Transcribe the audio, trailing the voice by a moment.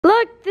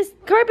look, this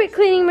carpet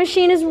cleaning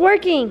machine is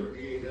working.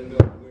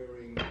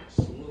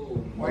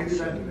 Why did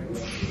that?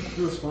 It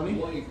was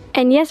funny.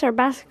 And yes, our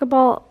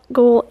basketball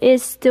goal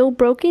is still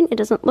broken. It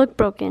doesn't look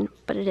broken,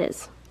 but it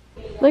is.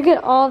 Look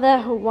at all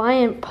that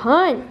Hawaiian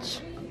punch.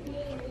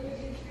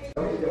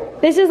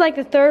 This is like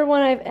the third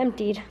one I've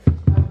emptied.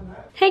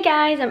 Hey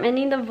guys, I'm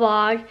ending the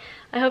vlog.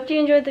 I hope you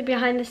enjoyed the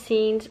behind the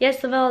scenes.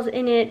 Yes, Lavelle's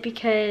in it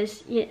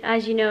because,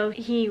 as you know,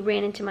 he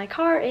ran into my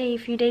car a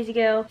few days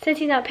ago. Since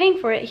he's not paying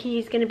for it,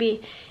 he's going to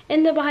be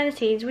in the behind the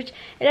scenes, which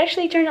it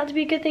actually turned out to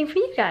be a good thing for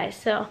you guys.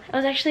 So it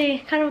was actually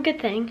kind of a good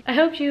thing. I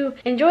hope you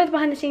enjoyed the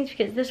behind the scenes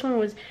because this one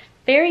was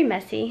very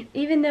messy.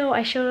 Even though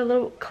I showed a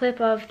little clip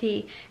of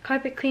the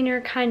carpet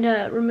cleaner kind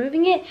of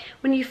removing it,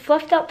 when you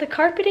fluffed out the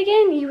carpet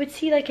again, you would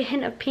see like a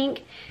hint of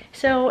pink.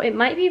 So it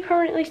might be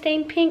permanently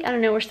stained pink. I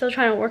don't know, we're still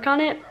trying to work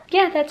on it.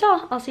 Yeah, that's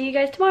all. I'll see you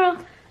guys tomorrow.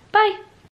 Bye.